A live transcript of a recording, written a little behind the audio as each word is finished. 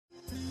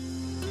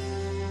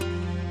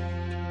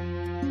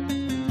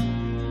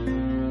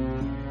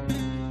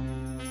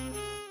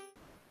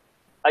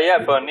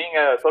ஐயா இப்ப நீங்க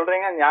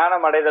சொல்றீங்க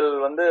ஞானம் அடைதல்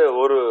வந்து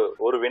ஒரு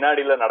ஒரு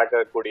வினாடியில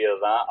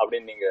நடக்கக்கூடியதுதான்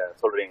அப்படின்னு நீங்க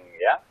சொல்றீங்க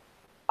ஐயா.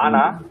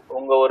 ஆனா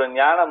உங்க ஒரு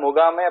ஞான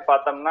முகாமே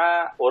பார்த்தோம்னா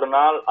ஒரு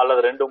நாள்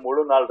அல்லது 2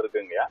 முழு நாள்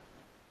இருக்குங்கய்யா.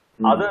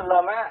 அதுவும்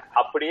இல்லாம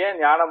அப்படியே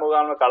ஞான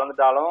முகாம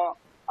கலந்துட்டாலும்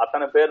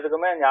அத்தனை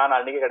பேர்த்துக்குமே ஞானம்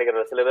அன்னைக்கு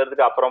கிடைக்கிறது. சில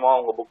பேருக்கு அப்புறமா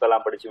உங்க புக்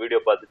எல்லாம் படிச்சு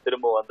வீடியோ பார்த்து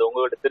திரும்ப வந்து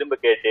உங்ககிட்ட திரும்ப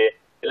கேட்டு,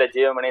 இல்ல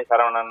ஜீவமணி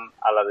சரவணன்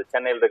அல்லது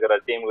சென்னையில் இருக்கிற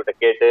டீம் கிட்ட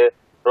கேட்டு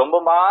ரொம்ப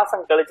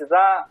மாசம்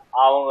கழிச்சுதான்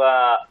அவங்க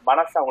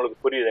மனசு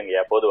அவங்களுக்கு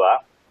புரியுதுங்கய்யா பொதுவா.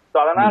 ஸோ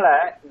அதனால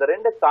இந்த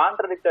 2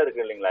 கான்ட்ரடிக்டா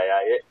இருக்கு இல்லைங்களா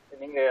ஐயா?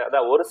 நீங்க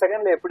அதான் ஒரு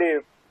செகண்ட்ல எப்படி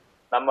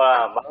நம்ம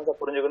மனசை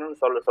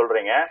புரிஞ்சுக்கணும்னு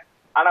சொல்றீங்க.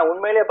 ஆனா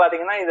உண்மையிலேயே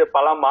பாத்தீங்கன்னா இது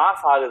பல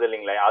மாசம் ஆகுது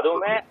இல்லைங்களா?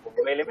 அதுவுமே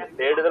உண்மையிலுமே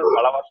தேடுதல்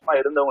பல வருஷமா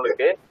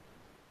இருந்தவங்களுக்கு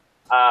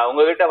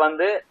உங்ககிட்ட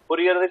வந்து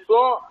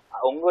புரியறதுக்கும்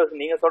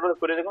நீங்க சொல்றது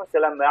புரியறதுக்கும்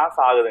சில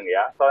மாசம்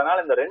ஆகுதுங்கய்யா. ஸோ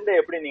அதனால இந்த 2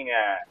 எப்படி நீங்க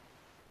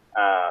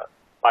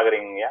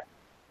பாக்குறீங்கய்யா?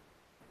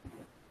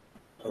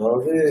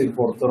 அதாவது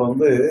இப்போ ஒருத்தர்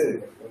வந்து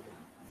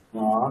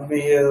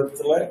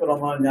ஆன்மீகத்துல இப்ப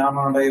நம்ம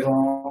ஞானம்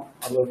அடைகிறோம்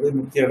அல்லது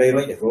முக்தி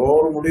அடைகிறோம், ஏதோ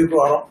ஒரு முடிவுக்கு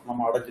வரோம்,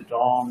 நம்ம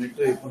அடைச்சிட்டோம்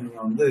அப்படின்ட்டு இப்போ நீங்க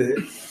வந்து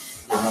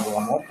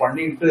என்ன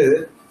பண்ணிட்டு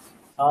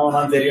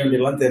நான் தெரிய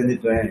வேண்டியெல்லாம்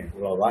தெரிஞ்சிட்டேன்,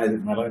 இவ்வளவுதான்,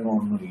 இதுக்கு மேல இன்னும்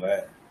ஒண்ணும் இல்லை,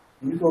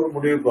 இன்னைக்கு ஒரு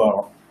முடிவுக்கு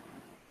வரோம்.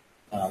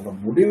 அந்த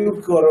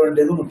முடிவுக்கு வர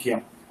வேண்டியது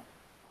முக்கியம்.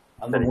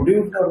 அந்த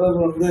முடிவுக்கு வர்றது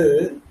வந்து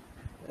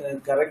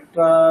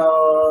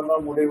கரெக்டான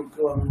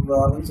முடிவுக்கு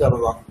வந்தாலும்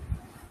சரிதான்,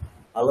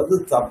 அல்லது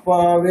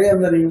தப்பாவே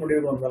அந்த நீங்க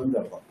முடிவுக்கு வந்தாலும்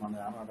சரிதான். நான்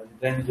ஞானம்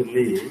அடைஞ்சிட்டேன்னு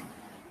சொல்லி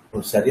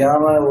ஒரு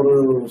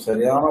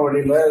சரியான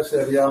வழியில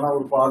சரியான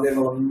ஒரு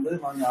பாதையில வந்து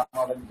நான்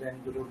ஞானம்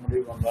அடைஞ்சிட்டேன்னு சொல்லி ஒரு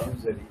முடிவுக்கு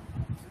வந்தாலும் சரி,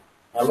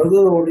 அல்லது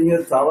நீங்க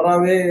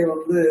தவறாவே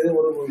வந்து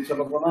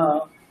சொல்ல போனா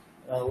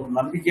ஒரு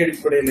நம்பிக்கை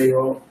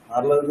அடிப்படையிலையோ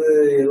அல்லது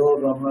ஏதோ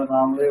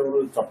நாமளே ஒரு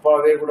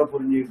தப்பாவே கூட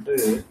புரிஞ்சுக்கிட்டு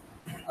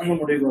அந்த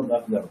முடிவுக்கு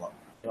வந்தாலும் சரிதான்.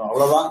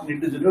 அவ்வளவுதான்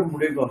நின்று சொல்லி ஒரு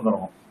முடிவுக்கு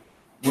வந்துடணும்.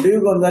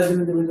 முடிவுக்கு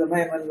வந்தாச்சுன்னு சொல்லி சொன்னா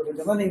என்னன்னு சொல்லி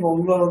சொன்னா நீங்க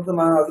உங்களை வந்து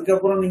நான்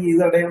அதுக்கப்புறம் நீங்க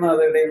இதை அடையணும்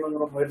அதை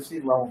அடையணுங்கிற முயற்சி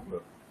இல்லாம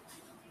போயிடும்.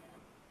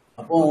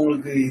 அப்போ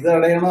உங்களுக்கு இதை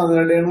அடையணும் அதை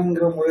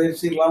அடையணுங்கிற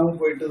முயற்சி இல்லாம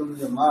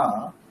போயிட்டு சொன்னா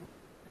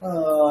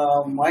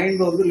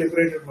மைண்ட் வந்து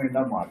லிபரேட்டட்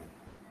மைண்டா மாறும்.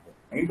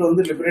 மைண்ட்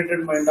வந்து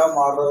லிபரேட்டட் மைண்டா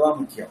மாறுறதுதான்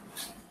முக்கியம்.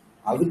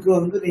 அதுக்கு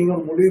வந்து நீங்க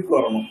ஒரு முடிவுக்கு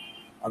வரணும்.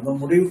 அந்த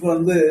முடிவுக்கு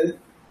வந்து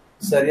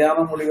சரியான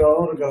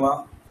முடிவாகவும்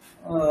இருக்கலாம்,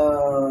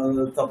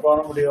 தப்பான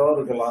முடிவாகவும்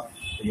இருக்கலாம்.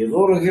 ஏதோ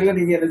ஒரு வகையில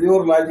நீங்க எதையோ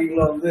ஒரு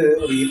லாஜிக்கல வந்து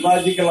ஒரு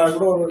இல்லாஜிக்கலா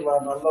கூட ஒரு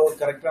நல்ல ஒரு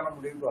கரெக்டான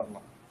முடிவுக்கு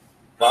வரலாம்.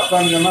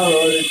 பார்த்தாங்கன்னா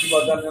வச்சு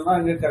பார்த்தாங்கன்னா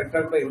அங்க கரெக்டா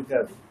கூட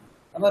இருக்காது.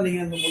 ஆனா நீங்க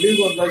அந்த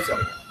முடிவுக்கு வந்தா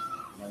சரி,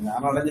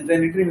 நான்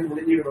அடைஞ்சிட்டேன்னுட்டு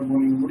நீங்க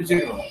நீங்க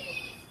முடிச்சுக்கணும்.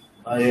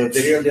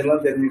 தெரிய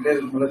வேண்டியெல்லாம் தெரிஞ்சுக்கிட்டே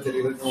இதுக்கு மேல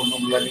தெரியறதுக்கு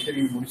ஒண்ணும் இல்லாட்டிட்டு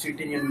நீங்க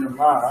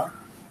முடிச்சுக்கிட்டீங்கன்னா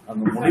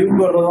அந்த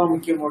முடிவுக்கு வர்றதான்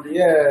முக்கியம்.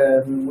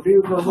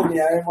 முடிவுக்கு வந்து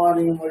நியாயமா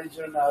நீங்க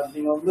முயற்சி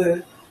நீங்க வந்து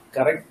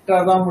கரெக்டா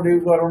தான்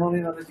முடிவுக்கு வரணும்னு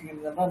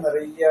நினைச்சீங்கன்னா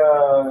நிறைய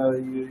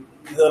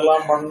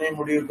இதெல்லாம் பண்ணி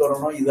முடிவுக்கு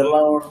வரணும்,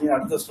 இதெல்லாம் பண்ணி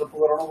அடுத்த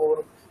ஸ்டெப்புக்கு வரணும்,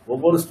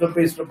 ஒவ்வொரு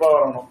ஸ்டெப்பா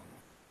வரணும்.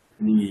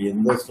 நீங்க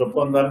எந்த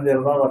ஸ்டெப் வந்தாலும்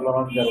சரிதான்,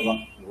 வரலாம்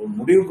சரிதான், ஒரு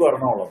முடிவுக்கு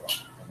வரணும், அவ்வளவுதான்.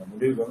 அந்த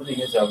முடிவுக்கு வந்து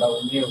நீங்க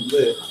சடவுன்னே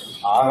வந்து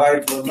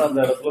ஆகாயத்துல இருந்து அந்த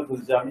இடத்துல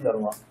குதிச்சாலும்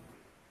தருவான்,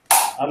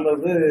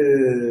 அல்லது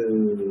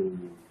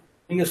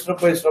நீங்க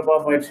ஸ்டெப் பை ஸ்டெப்பா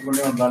முயற்சி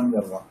பண்ணி வந்தாலும்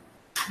சரிதான்.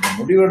 இந்த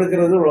முடிவு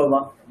எடுக்கிறது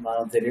இவ்வளவுதான்.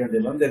 நான் தெரிய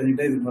வேண்டியதெல்லாம்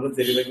தெரிஞ்சுட்டேன், இது மேல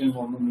தெரியலன்னு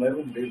ஒண்ணும் இல்லை,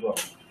 முடிவுக்கு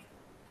வரணும்.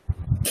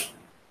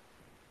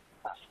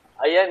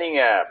 ஐயா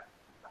நீங்க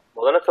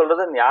முதல்ல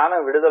சொல்றது ஞான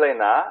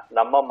விடுதலைன்னா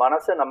நம்ம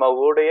மனசு நம்ம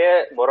கூடயே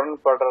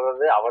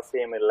முரண்படுறது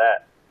அவசியம் இல்லை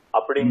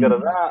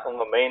அப்படிங்கறதுதான்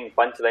உங்க மெயின்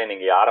பஞ்ச் லைன்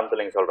நீங்க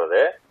ஆரம்பத்துல நீங்க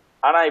சொல்றது.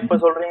 ஆனா இப்ப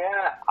சொல்றீங்க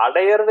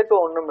அடையறதுக்கு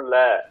ஒண்ணும் இல்ல,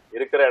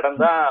 இருக்கிற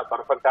இடம் தான்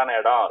பர்ஃபெக்டான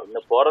இடம்,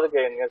 இன்னும் போறதுக்கு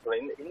எங்க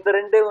சொல்றீங்க. இந்த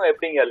 2ம்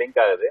எப்படிங்க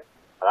லிங்க் ஆகுது?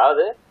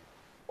 அதாவது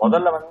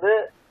முதல்ல வந்து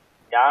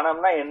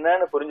ஞானம்னா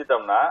என்னன்னு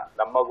புரிஞ்சுட்டோம்னா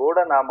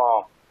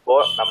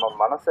நம்ம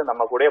மனசு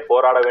நம்ம கூட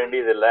போராட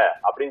வேண்டியது இல்லை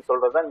அப்படின்னு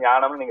சொல்றதுதான்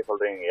ஞானம்னு நீங்க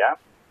சொல்றீங்க.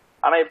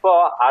 ஆனா இப்போ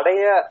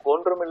அடைய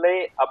ஒன்றுமில்லை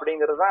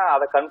அப்படிங்கறதுதான்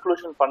அதை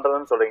கன்க்ளூஷன்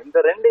பண்றதுன்னு சொல்றீங்க.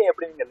 இந்த 2ம்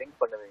எப்படி நீங்க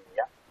லிங்க்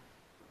பண்ணுவீங்க?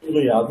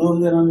 இல்லையா, அது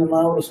வந்து என்னன்னா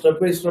ஒரு ஸ்டெப்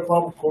பை ஸ்டெப்பா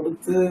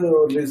கொடுத்து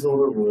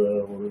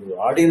ஒரு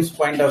ஆடியன்ஸ்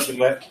பாயிண்ட் ஆஃப்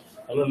வியூல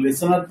அல்லது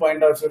லிசனர்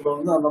பாயிண்ட் ஆஃப் வியூல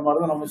வந்து அந்த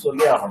மாதிரிதான் நம்ம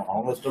சொல்லி ஆகணும்.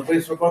 அவங்க ஸ்டெப் பை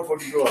ஸ்டெப்பா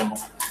கூட்டிட்டு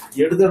வரணும்.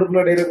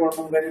 எடுத்தடுப்புல இடையில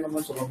கொண்டு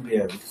நம்ம சொல்ல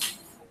முடியாது.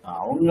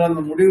 அவங்க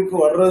அந்த முடிவுக்கு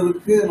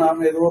வர்றதுக்கு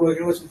நாம ஏதோ ஒரு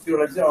வகையில சுத்தி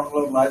வளைச்சு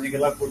அவங்கள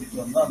லாஜிக்கலா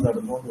கூட்டிட்டு வந்தா அந்த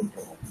இடத்துல வந்து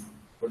விட்டுறோம்.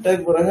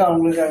 விட்டதுக்கு பிறகு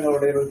அவங்களுக்கு அங்க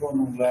உடையிறதுக்கு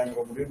ஒண்ணும்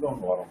இல்லைங்கிற முடிவுக்கு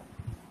அவங்க வரணும்.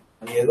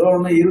 அது ஏதோ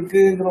ஒண்ணு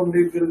இருக்குங்கிற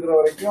முடிவுக்கு இருக்கிற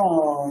வரைக்கும்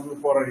அவங்க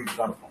போராடிட்டு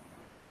தான் இருக்கும்.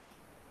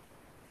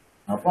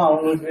 அப்ப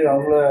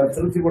அவங்கள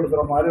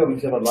திருப்திப்படுத்துற மாதிரி ஒரு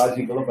சில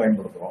லாஜிக்கலை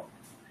பயன்படுத்துறோம்.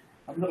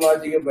 அந்த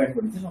லாஜிக்கை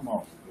பயன்படுத்தி நம்ம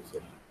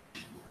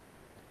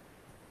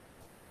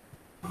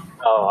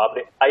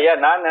அப்படி ஐயா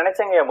நான்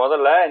நினைச்சேங்க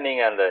முதல்ல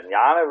நீங்க அந்த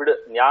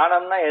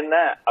ஞானம்னா என்ன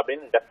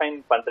அப்படின்னு டெஃபைன்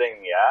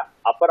பண்றீங்க,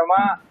 அப்புறமா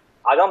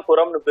அகம்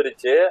புறம்னு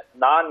பிரிச்சு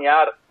நான்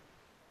யார்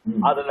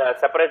அதுல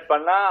செப்பரேட்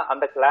பண்ணா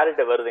அந்த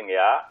கிளாரிட்டி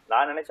வருதுங்கய்யா.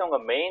 நான் நினைச்சேன் உங்க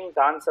மெயின்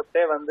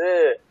கான்செப்டே வந்து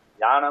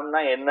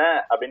ஞானம்னா என்ன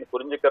அப்படின்னு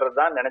புரிஞ்சுக்கிறது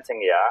தான்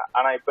நினைச்சேங்கய்யா.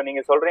 ஆனா இப்ப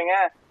நீங்க சொல்றீங்க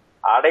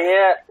அடைய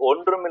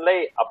ஒன்றுமில்லை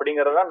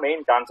அப்படிங்கறதுதான்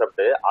மெயின்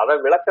கான்செப்ட். அதை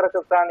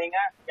விளக்குறதுக்கு தான் நீங்க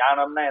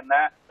ஞானம்னா என்ன,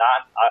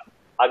 நான்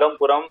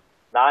அகம்புறம்,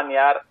 நான்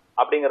யார்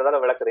அப்படிங்கறதால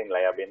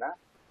விளக்குறீங்களா அப்படின்னா?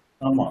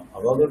 ஆமா,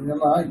 அதாவது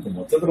என்னன்னா இப்ப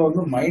மொத்தத்துல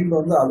வந்து மைண்ட்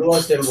வந்து அதுவா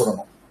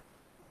செயல்படணும்.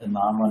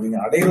 நாம நீங்க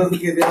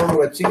அடையிறதுக்கு எதையாவது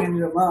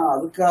வச்சீங்கன்னு சொன்னா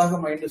அதுக்காக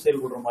மைண்ட்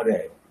செயல்படுற மாதிரி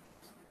ஆயிடும்.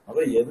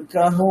 அதான்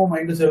எதுக்காகவும்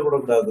மைண்ட்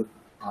செயல்படக்கூடாது.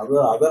 அது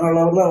அதன்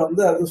அளவுல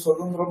வந்து அது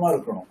சுதந்திரமா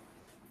இருக்கணும்.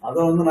 அதை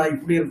வந்து நான்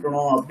இப்படி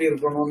இருக்கணும் அப்படி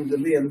இருக்கணும்னு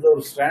சொல்லி எந்த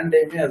ஒரு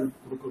ஸ்டாண்டையுமே அது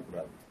கொடுக்க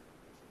கூடாது.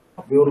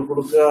 அப்படி ஒரு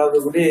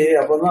கொடுக்காதபடி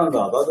அப்பதான் அந்த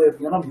அதாவது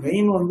எப்படின்னா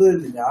மெயின் வந்து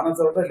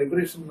ஞானத்தை விட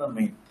லிபரேஷன் தான்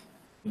மெயின்.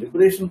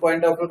 லிபரேஷன்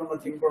பாயிண்ட் ஆஃப் நம்ம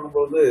திங்க்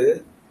பண்ணும்போது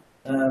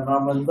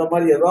நாம இந்த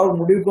மாதிரி ஏதாவது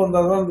முடிவுக்கு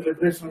வந்தாதான் அந்த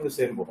லிபரேஷனுக்கு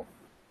செயல்படும்.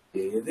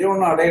 எதையோ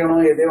ஒண்ணு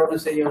அடையணும், எதையோ ஒண்ணு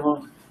செய்யணும்,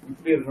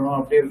 இப்படி இருக்கணும்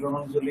அப்படி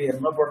இருக்கணும்னு சொல்லி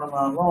என்ன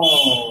பண்ணனாலும்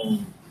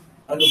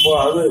அது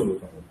அது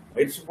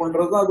பயிற்சி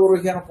பண்றது அது ஒரு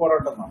வகையான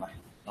போராட்டம் தானே.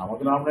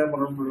 நமக்கு நாமளே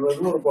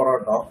பண்றது ஒரு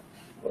போராட்டம்,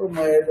 ஒரு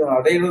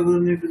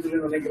அடையிறதுன்னு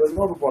சொல்லி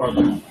நினைக்கிறதுன்னு ஒரு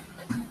போராட்டம் தானே.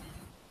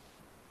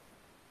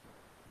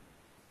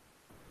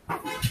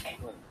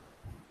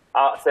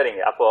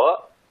 சரிங்க. அப்போ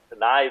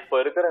நான் இப்ப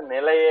இருக்கிற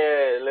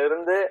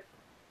நிலையிலிருந்து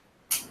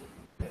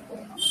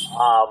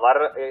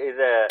வர்ற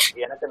இத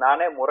எனக்கு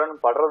நானே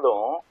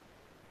முரண்படுறதும்,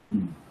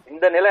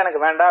 இந்த நிலை எனக்கு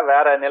வேண்டாம்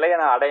வேற நிலையை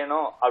நான்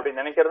அடையணும்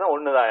அப்படின்னு நினைக்கிறதும்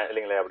ஒண்ணுதான்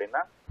இல்லைங்களே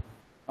அப்படின்னா?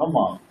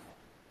 ஆமா,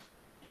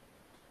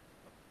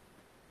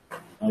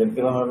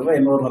 இருக்கிற நிலையில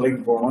இன்னொரு நிலைக்கு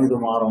போகணும், இது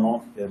மாறணும்,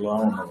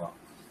 இதெல்லாம் ஒண்ணுதான்.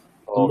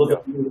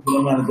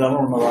 இருக்கணும்னு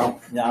நினைச்சாலும் ஒண்ணுதான்,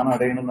 ஞானம்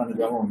அடையணும்னு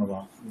நினைச்சாலும்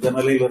ஒண்ணுதான், இந்த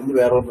நிலையில இருந்து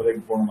வேற ஒரு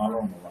நிலைக்கு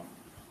போகணும்னாலும் ஒண்ணுதான்.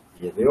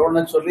 எதையோ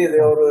ஒண்ணு சொல்லி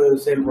எதையோ ஒரு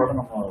செயல்பாடு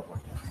நம்ம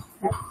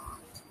பண்ணலாம்.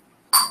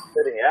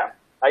 சரிங்க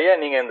ஐயா,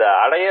 நீங்க இந்த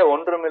அடைய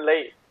ஒன்றுமில்லை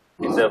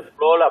இந்த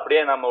ஃப்ளோல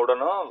அப்படியே நம்ம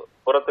விடணும்,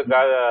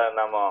 புறத்துக்காக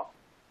நம்ம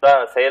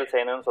செயல்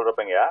செய்யணும்னு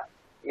சொல்றப்பங்க,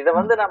 இத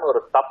வந்து நம்ம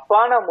ஒரு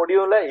தப்பான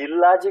முடிவுல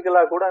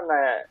இல்லாஜிக்கலா கூட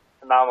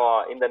நாம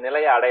இந்த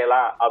நிலையை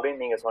அடையலாம்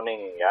அப்படின்னு நீங்க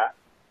சொன்னீங்க.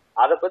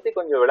 அத பத்தி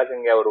கொஞ்சம்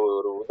விளக்குங்க, ஒரு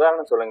ஒரு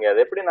உதாரணம் சொல்லுங்க.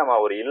 அது எப்படி நம்ம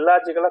ஒரு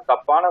இல்லாஜிக்கலா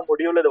தப்பான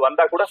முடிவுல இது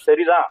வந்தா கூட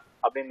சரிதான்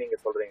அப்படின்னு நீங்க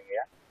சொல்றீங்க?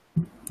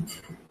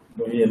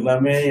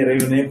 எல்லாமே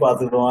இறைவனே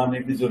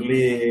பாத்துக்கிடுவான்னு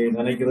சொல்லி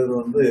நினைக்கிறது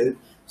வந்து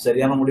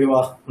சரியான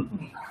முடிவா?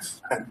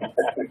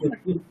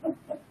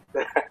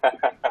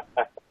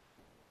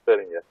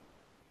 சரிங்க.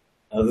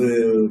 அது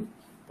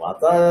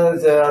பார்த்தா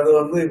அது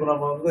வந்து இப்ப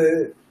நம்ம வந்து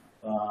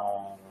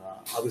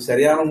அது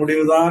சரியான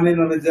முடிவுதான்னு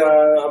நினைச்சா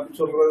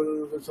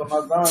அப்படி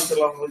சொன்னாதான்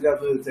சிலவங்களுக்கு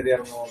அது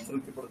சரியான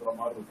திருப்திப்படுத்துற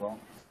மாதிரி இருக்கும்.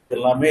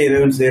 எல்லாமே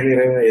இறைவன் செயல்,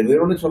 இறைவன்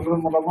எதுன்னு சொல்றது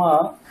மூலமா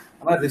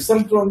ஆனா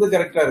ரிசல்ட் வந்து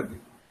கரெக்டா இருக்கு.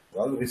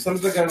 அதாவது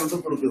ரிசல்ட்டை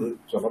கரெக்ட் கொடுக்குது.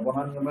 சொல்ல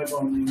போனா இந்த மாதிரி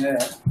வந்தீங்க,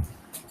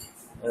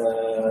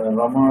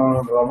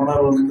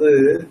 ரமணர் வந்து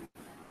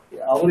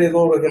அவர்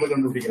ஏதோ ஒரு வகையில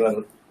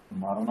கண்டுபிடிக்கிறாரு.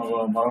 மரண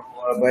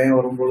பயம்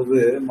வரும் பொழுது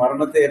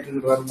மரணத்தை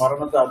ஏற்றுக்கிறாரு,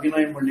 மரணத்தை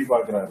அபிநயம் பண்ணி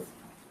பாக்குறாரு.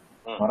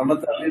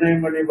 மரணத்தை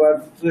அபிநயம் பண்ணி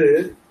பார்த்துட்டு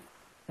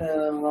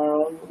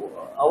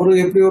அவரு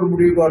எப்படி ஒரு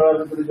முடிவுக்கு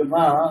வர்றாருன்னு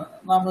சொன்னா,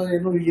 நாம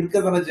இன்னும்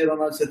இருக்கத்தானே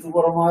செய்யறோம். செத்து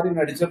போற மாதிரி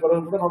நடிச்ச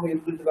பிறகு கூட நம்ம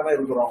இருந்துட்டு தானே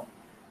இருக்கிறோம்.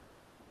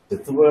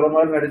 செத்து போற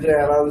மாதிரி நடிச்சா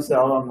யாராவது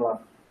சாவாங்களா?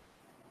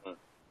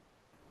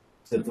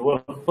 செத்து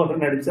போற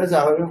நடிச்சா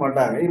சாகவே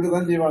மாட்டாங்க,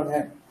 இருக்கதான் செய்வாங்க.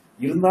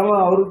 இருந்தாலும்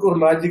அவருக்கு ஒரு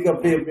லாஜிக்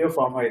அப்படியே எப்பயோ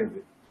ஃபார்ம்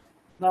ஆயிருக்கு.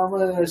 நாம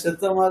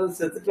செத்த மாதிரி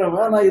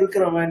செத்துட்டவன் நான்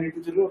இருக்கிறவன்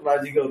சொல்லி ஒரு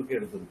லாஜிக் அவருக்கு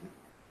எடுத்துருக்கு.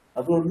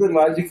 அது வந்து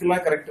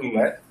லாஜிக்கெல்லாம் கரெக்ட் இல்ல,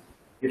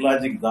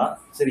 இல்லாஜிக் தான்.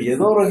 சரி,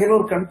 ஏதோ ஒரு வகையில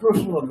ஒரு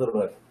கன்க்ளூஷன்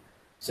வந்துடுறாரு.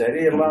 சரி,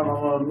 எல்லாம்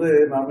நம்ம வந்து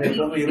நாம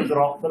எல்லாமே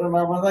இருக்கிறோம்,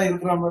 நாம தான்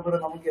இருக்கிறோம்,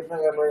 நமக்கு என்ன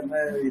வேலை,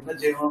 என்ன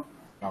செய்யணும்,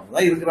 நாம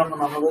தான் இருக்கிறோம்,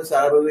 நம்ம தான்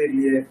சாரதே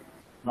இல்லையே,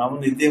 நாம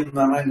நித்தியம்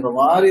தானேங்கிற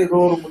மாதிரி ஏதோ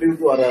ஒரு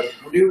முடிவுக்கு வர்றாரு.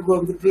 முடிவுக்கு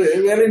வந்துட்டு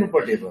வேலையை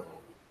நிப்பாட்டிடுறாரு.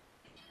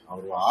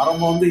 அவர்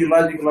ஆரம்பம் வந்து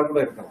இல்லாஜிக்கலா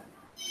கூட இருக்கலாம்.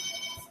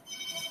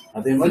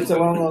 அதே மாதிரி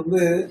சிலவங்க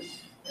வந்து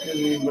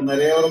இப்ப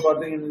நிறைய பேரை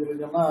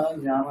பாத்தீங்கன்னு சொன்னா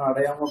ஞானம்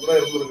அடையாம கூட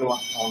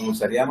இருந்திருக்கலாம். அவங்க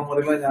சரியான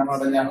முறையில ஞானம்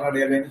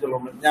அடையலைன்னு சொல்ல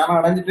முடியும். ஞானம்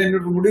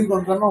அடைஞ்சிட்டேன்னு முடிவுக்கு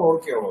வந்துட்டோம்னா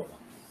ஓகே,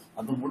 அவ்வளவுதான்.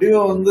 அந்த முடிவை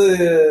வந்து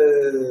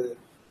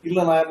இல்ல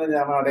நான் என்ன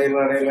ஞானம்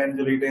அடையலைன்னு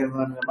சொல்லிக்கிட்டே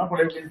இருந்தான்னு சொன்னா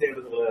பழைய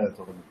தேடுதல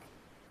தொடங்கும்.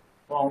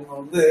 அவங்க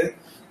வந்து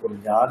ஒரு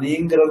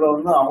ஞானிங்கிறத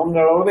வந்து அவங்க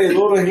அளவுல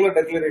ஏதோ ஒரு வகையில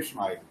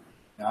டெக்ளரேஷன் ஆயிடும்.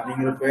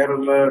 ஞானிங்கிற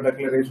பேருல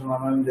டெக்ளரேஷன்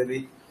ஆனாலும் சரி,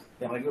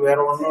 எனக்கு வேற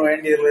ஒன்றும்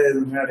வேண்டியதில்லை,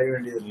 எதுவுமே அடைய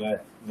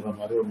வேண்டியதில்லைங்கிற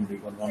மாதிரி ஒரு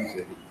முடிவுக்கு வந்தாலும்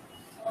சரி.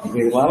 இப்ப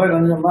இதனால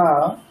என்னன்னா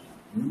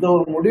இந்த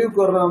ஒரு முடிவுக்கு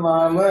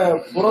வர்றதுனால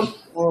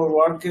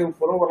வாழ்க்கை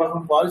புற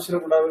உலகம்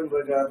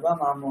பாதிச்சிடக்கூடாதுன்றதுக்காக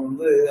தான் நாம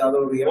வந்து அதை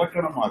ஒரு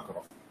இலக்கணம்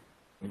ஆக்குறோம்.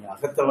 நீங்க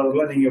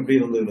அகத்தளவுல நீங்க எப்படி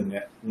இருந்துக்கிடுங்க,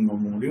 நீங்க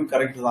உங்க முடிவு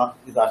கரெக்ட் தான்,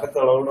 இது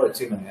அகத்தளவுல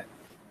வச்சுக்கணுங்க.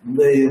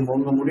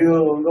 உங்க முடிவு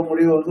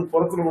வந்து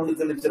புறத்துல கொண்டு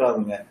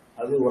தெளிச்சிடாதுங்க,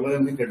 அது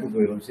உலகமே கெட்டு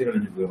போயிடும்,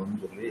 சீரழிஞ்சு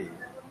போயிடும்னு சொல்லி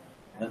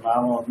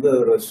நாம வந்து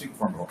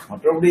ரெஸ்ட்ரிக்ட் பண்றோம்.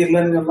 மற்றபடி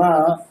இல்லைன்னு சொன்னா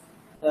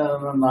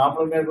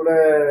நாமளுமே கூட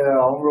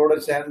அவங்களோட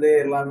சேர்ந்தே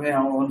எல்லாமே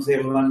அவன்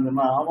செய்யலாம்னு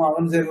சொன்னா, ஆமா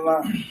அவன்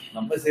செய்யலாம்,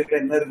 நம்ம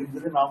சைட்ல என்ன இருக்குன்னு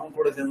சொல்லி நாமும்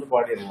கூட சேர்ந்து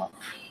பாடிடலாம்.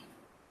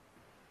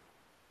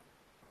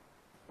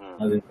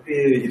 அது எப்படி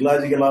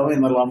இல்லாஜிக்கலாவும்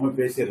என்னெல்லாம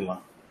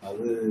பேசிடலாம்,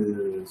 அது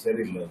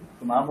சரியில்லை.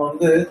 நாம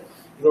வந்து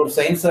இது ஒரு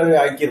சயின்ஸாவே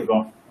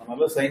ஆக்கியிருக்கோம்.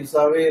 அதனால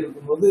சயின்ஸாவே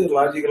இருக்கும்போது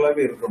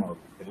லாஜிக்கலாவே இருக்கணும்.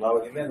 எல்லா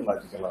வகையிலும் அது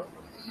லாஜிக்கலா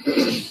இருக்கும்.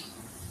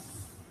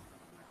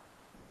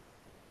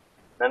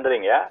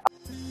 நன்றிங்க.